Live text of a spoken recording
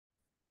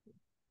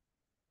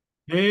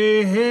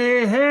Hey,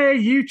 hey, hey,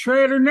 you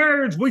trader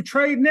nerds, we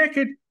trade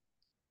naked.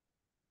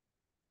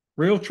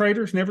 Real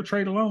traders never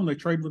trade alone. They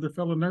trade with their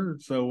fellow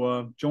nerds.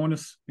 So join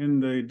us in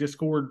the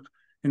Discord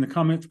in the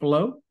comments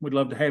below. We'd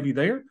love to have you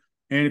there.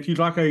 And if you'd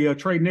like a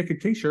Trade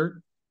Naked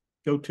t-shirt,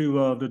 go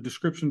to the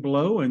description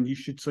below and you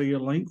should see a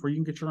link where you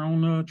can get your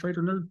own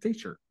Trader Nerd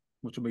t-shirt,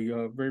 which will be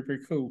very,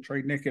 very cool.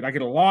 Trade Naked. I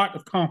get a lot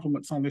of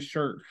compliments on this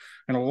shirt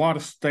and a lot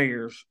of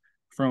stares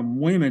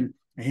from women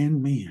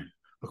and men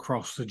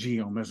across the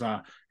gym as I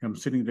am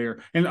sitting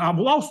there. And I've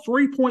lost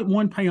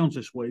 3.1 pounds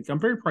this week. I'm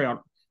very proud.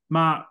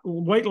 My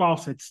weight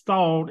loss had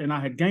stalled and I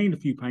had gained a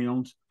few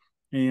pounds.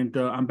 And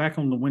I'm back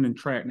on the winning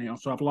track now.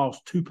 So I've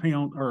lost 2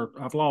 pounds, or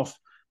I've lost,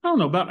 I don't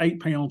know, about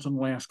 8 pounds in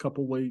the last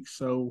couple of weeks.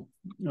 So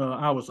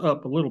I was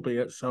up a little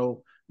bit.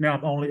 So now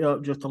I'm only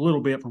up just a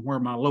little bit from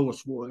where my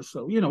lowest was.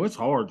 So, it's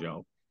hard,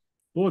 y'all.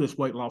 Boy, this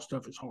weight loss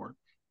stuff is hard.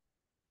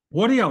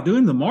 What are y'all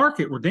doing in the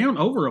market? We're down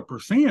over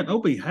 1%.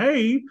 Oh,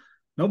 behave.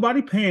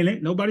 Nobody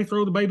panic. Nobody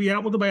throw the baby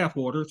out with the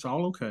bathwater. It's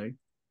all okay.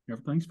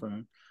 Everything's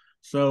fine.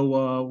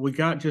 So we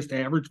got just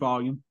average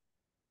volume,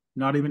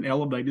 not even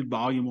elevated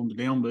volume on the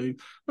down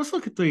move. Let's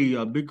look at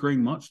the big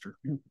green monster.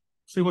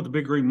 See what the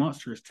big green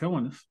monster is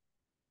telling us.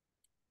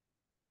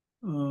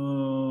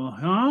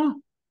 Huh?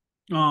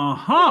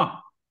 Uh-huh.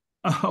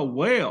 Oh,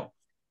 well.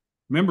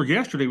 Remember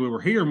yesterday we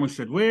were here and we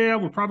said, well,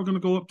 we're probably going to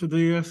go up to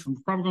this and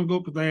we're probably going to go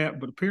up to that.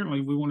 But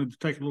apparently we wanted to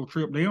take a little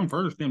trip down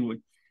first, didn't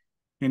we?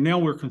 And now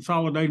we're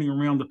consolidating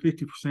around the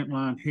 50%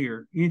 line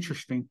here.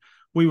 Interesting.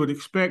 We would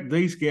expect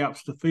these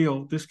gaps to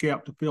fill, this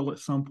gap to fill at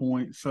some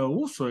point. So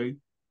we'll see.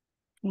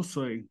 We'll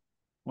see.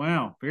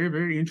 Wow, very,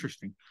 very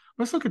interesting.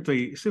 Let's look at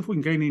see if we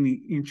can gain any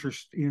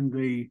interest in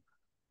the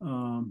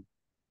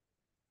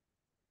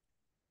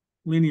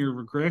linear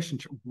regression.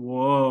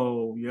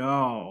 Whoa,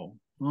 y'all.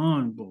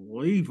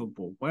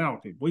 Unbelievable. Wow,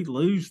 did we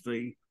lose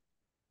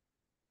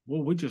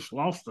well, we just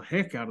lost the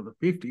heck out of the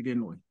 50,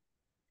 didn't we?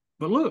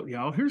 But look,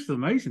 y'all, here's the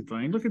amazing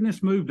thing. Look at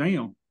this move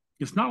down.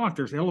 It's not like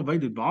there's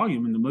elevated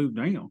volume in the move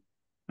down.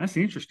 That's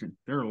interesting.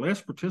 There are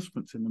less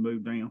participants in the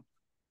move down.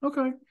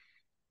 Okay.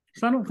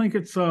 So I don't think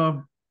there's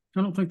going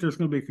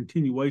to be a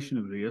continuation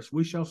of this.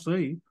 We shall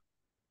see.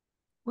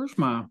 Where's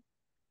my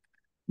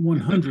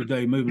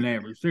 100-day moving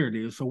average? There it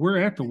is. So we're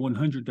at the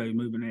 100-day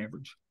moving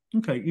average.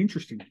 Okay,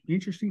 interesting.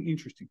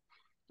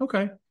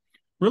 Okay,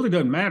 really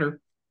doesn't matter.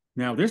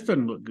 Now this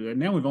doesn't look good.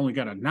 Now we've only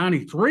got a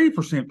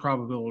 93%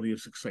 probability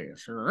of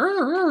success.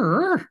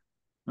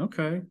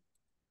 Okay,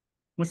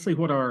 let's see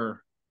what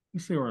our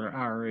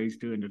IRA is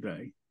doing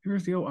today.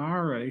 Here's the old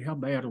IRA. How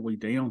bad are we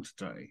down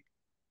today?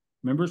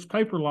 Remember, it's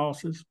paper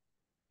losses,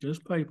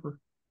 just paper.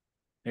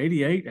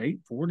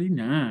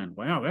 88,849.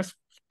 Wow, that's a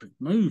big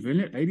move, isn't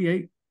it?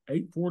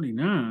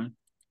 88,849.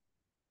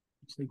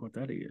 Let's see what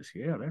that is.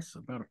 Yeah, that's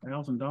about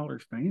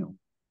 $1,000 down.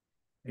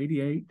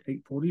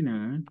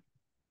 88,849.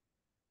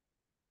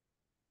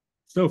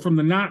 So from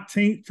the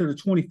 19th to the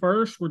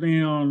 21st, we're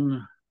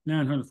down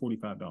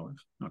 $945.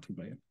 Not too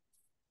bad.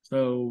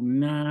 So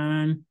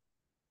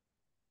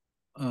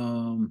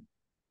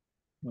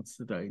what's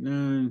the date?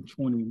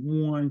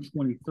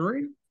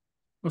 9/21/23.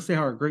 Let's see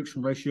how our Greeks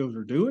and ratios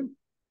are doing.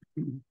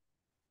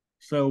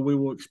 So we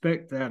will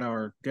expect that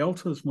our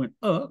deltas went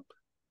up.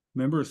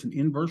 Remember, it's an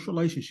inverse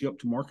relationship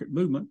to market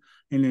movement.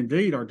 And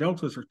indeed, our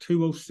deltas are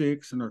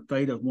 206 and our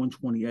theta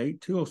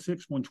 128.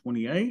 206,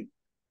 128.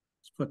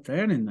 Let's put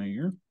that in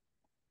there.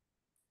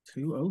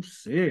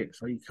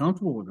 206. Are you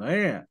comfortable with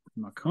that?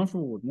 Am I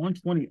comfortable with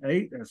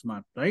 128 as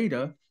my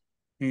theta?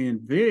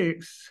 And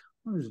VIX,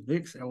 what is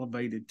VIX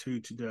elevated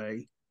to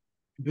today?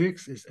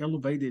 VIX is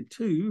elevated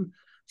to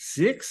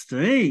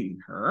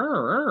 16.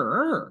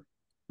 All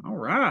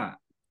right.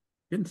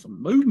 Getting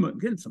some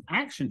movement, getting some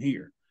action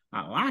here.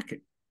 I like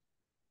it.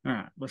 All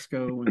right, let's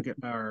go and get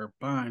our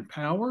buying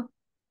power.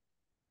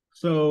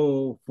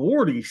 So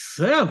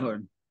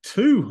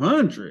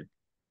 47,200.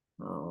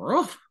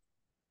 Rough.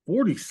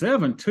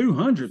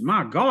 47,200.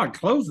 My God,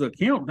 close the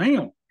account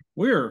down.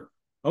 We're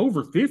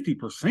over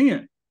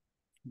 50%.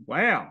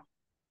 Wow.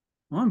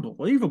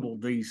 Unbelievable.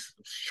 These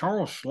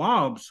Charles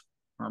Schwabs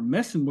are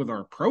messing with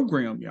our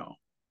program, y'all.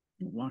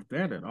 Don't like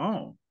that at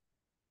all.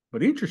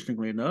 But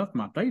interestingly enough,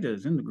 my theta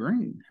is in the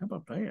green. How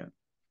about that?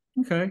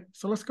 Okay,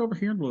 so let's go over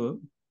here and look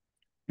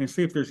and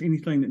see if there's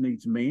anything that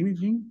needs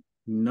managing.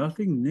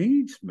 Nothing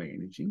needs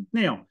managing.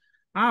 Now,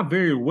 I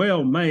very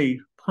well may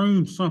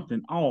prune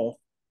something off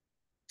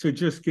to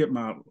just get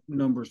my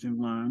numbers in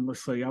line.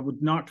 Let's say I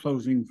would not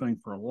close anything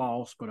for a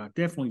loss, but I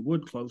definitely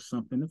would close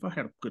something if I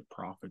had a good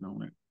profit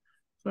on it.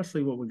 So let's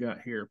see what we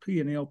got here.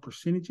 P&L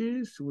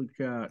percentages. We've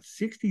got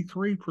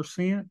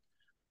 63%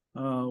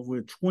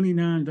 with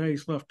 29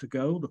 days left to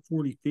go, the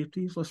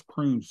 40/50s. Let's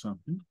prune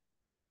something.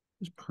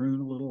 Just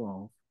prune a little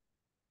off.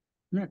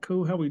 Isn't that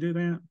cool how we do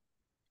that?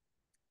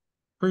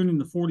 Pruning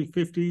the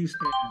 40/50s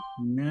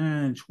at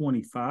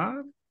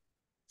 925.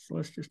 So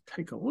let's just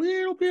take a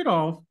little bit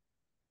off.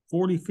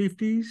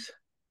 40/50s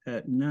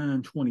at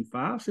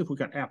 925. See if we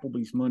got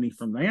Applebee's money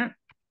from that.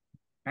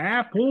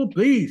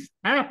 Applebee's.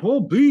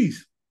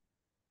 925.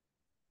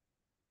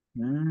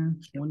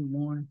 19,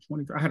 21,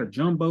 23. I had a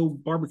jumbo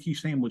barbecue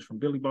sandwich from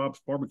Billy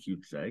Bob's Barbecue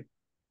today.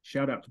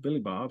 Shout out to Billy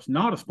Bob's.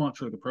 Not a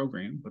sponsor of the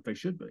program, but they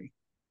should be.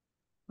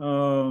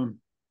 So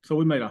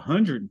we made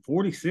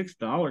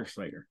 $146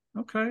 there.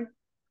 Okay.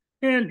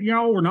 And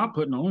y'all, we're not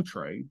putting on a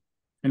trade.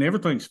 And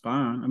everything's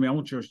fine. I mean, I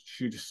want you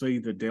to see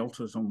the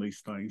deltas on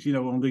these things. You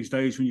know, on these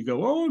days when you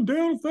go, oh, I'm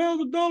down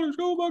 $1,000.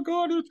 Oh my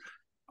God.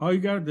 All you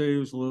got to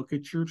do is look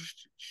at your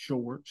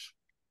shorts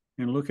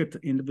and look at the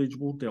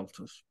individual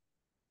deltas.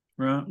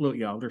 Right? Look,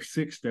 y'all, there's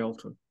 6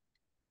 delta.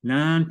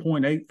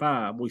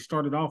 9.85. We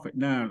started off at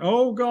 9.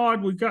 Oh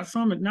God, we've got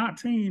some at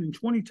 19 and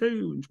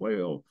 22 and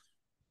 12.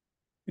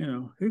 You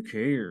know, who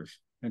cares?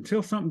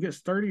 Until something gets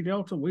 30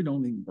 delta, we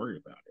don't even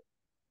worry about it.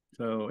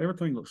 So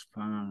everything looks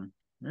fine.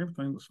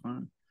 Everything looks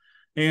fine.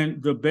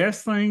 And the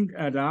best thing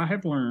that I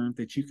have learned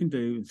that you can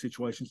do in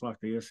situations like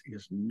this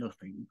is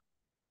nothing.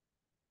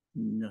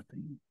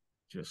 Nothing.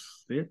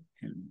 Just sit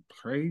and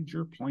trade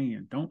your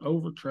plan. Don't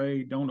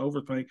overtrade. Don't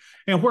overthink.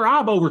 And where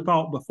I've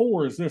overthought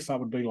before is this: I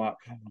would be like,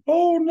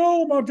 "Oh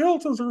no, my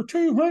deltas are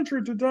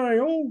 200 today.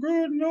 Oh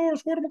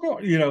goodness, what am I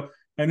going?" You know,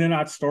 and then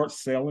I'd start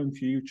selling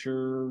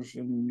futures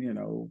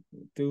and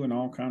doing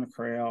all kind of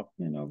crap.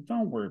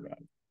 Don't worry about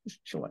it.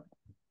 Just chillax.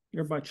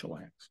 Everybody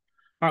chillax.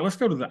 All right, let's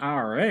go to the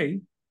IRA.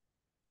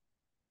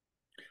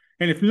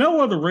 And if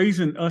no other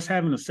reason, us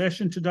having a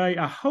session today,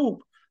 I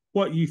hope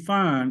what you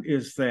find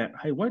is that,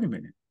 hey, wait a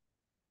minute.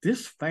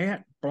 This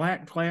fat,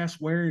 black glass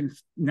wearing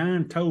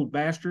 9-toed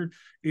bastard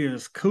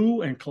is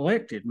cool and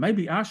collected.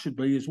 Maybe I should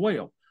be as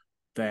well.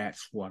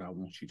 That's what I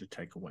want you to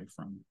take away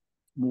from it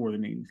more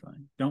than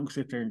anything. Don't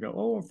sit there and go,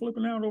 oh, I'm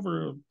flipping out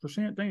over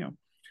 1% down.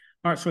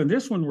 All right, so in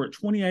this one, we're at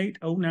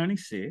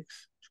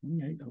 28,096.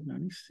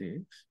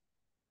 28,096.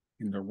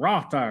 In the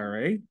Roth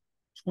IRA,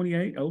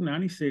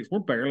 28,096.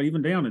 We're barely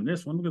even down in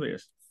this one. Look at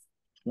this.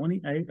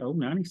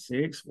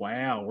 28,096.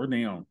 Wow, we're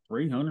down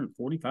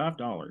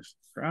 $345.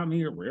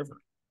 Crimea River.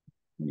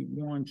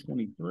 21,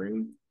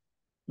 23.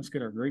 Let's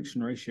get our Greeks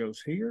and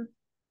ratios here.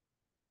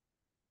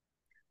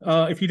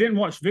 If you didn't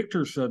watch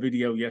Victor's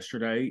video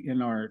yesterday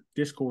in our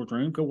Discord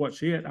room, go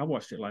watch it. I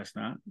watched it last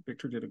night.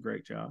 Victor did a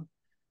great job.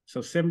 So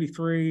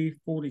 73.45,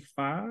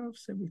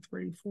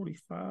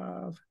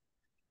 73.45.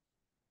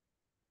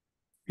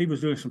 He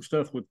was doing some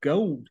stuff with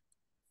gold,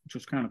 which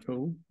was kind of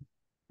cool,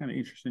 kind of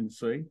interesting to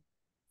see.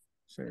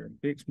 So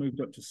VIX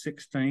moved up to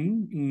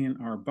 16, and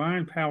our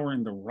buying power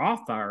in the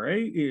Roth IRA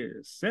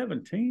is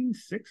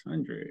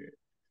 17,600.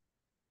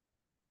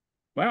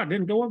 Wow, it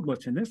didn't go up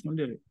much in this one,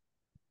 did it?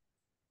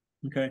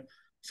 Okay,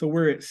 so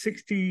we're at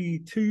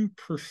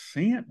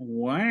 62%.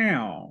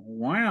 Wow,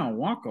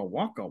 waka,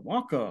 waka,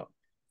 waka. All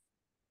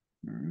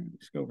right,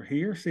 let's go over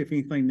here, see if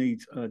anything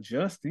needs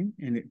adjusting,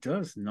 and it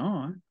does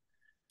not.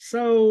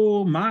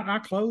 So might I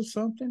close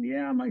something?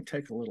 Yeah, I may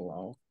take a little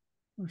off.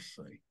 Let's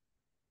see.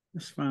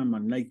 Let's find my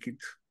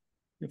naked.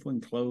 If we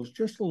can close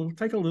just a little,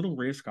 take a little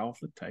risk off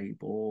the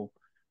table.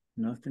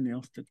 Nothing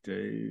else to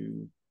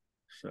do.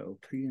 So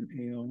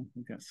P&L,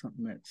 we got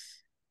something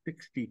that's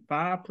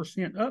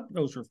 65% up.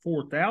 Those are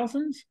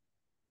 4,000s.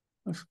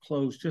 Let's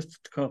close just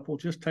a couple.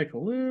 Just take a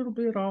little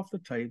bit off the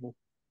table.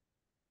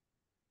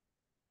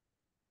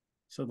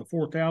 So the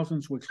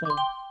 4,000s we close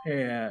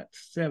at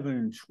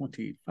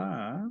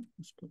 725.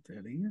 Let's put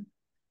that in.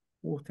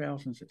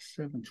 4,000s at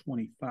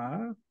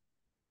 725.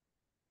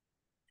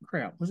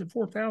 Crap, was it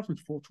 4,000s?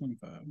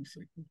 425. Let me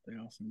see,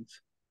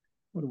 4,000s.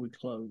 What do we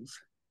close?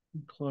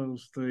 We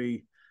close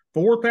the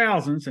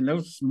 4,000s, and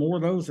those more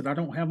of those that I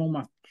don't have on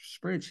my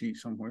spreadsheet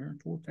somewhere.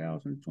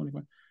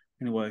 4,025.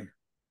 Anyway,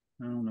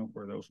 I don't know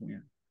where those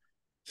went.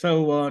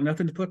 So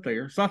nothing to put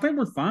there. So I think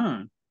we're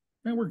fine.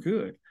 I think we're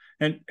good.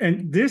 And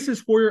this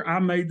is where I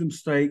made the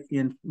mistake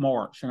in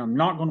March, and I'm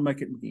not going to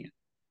make it again.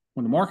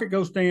 When the market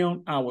goes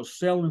down, I was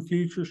selling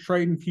futures,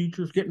 trading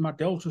futures, getting my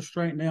delta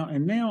straightened out,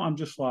 and now I'm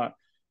just like,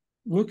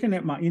 looking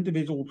at my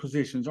individual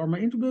positions. Are my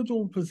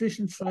individual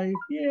positions safe?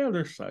 Yeah,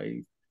 they're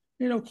safe.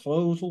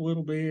 Close a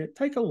little bit,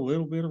 take a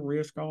little bit of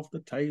risk off the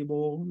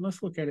table.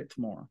 Let's look at it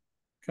tomorrow.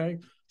 Okay.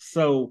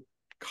 So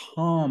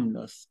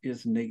calmness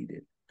is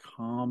needed.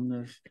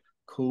 Calmness,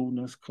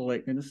 coolness,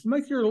 collectedness.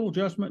 Make your little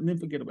adjustment and then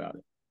forget about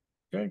it.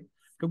 Okay.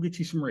 Go get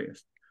you some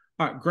rest.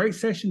 All right. Great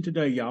session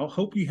today, y'all.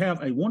 Hope you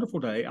have a wonderful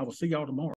day. I will see y'all tomorrow.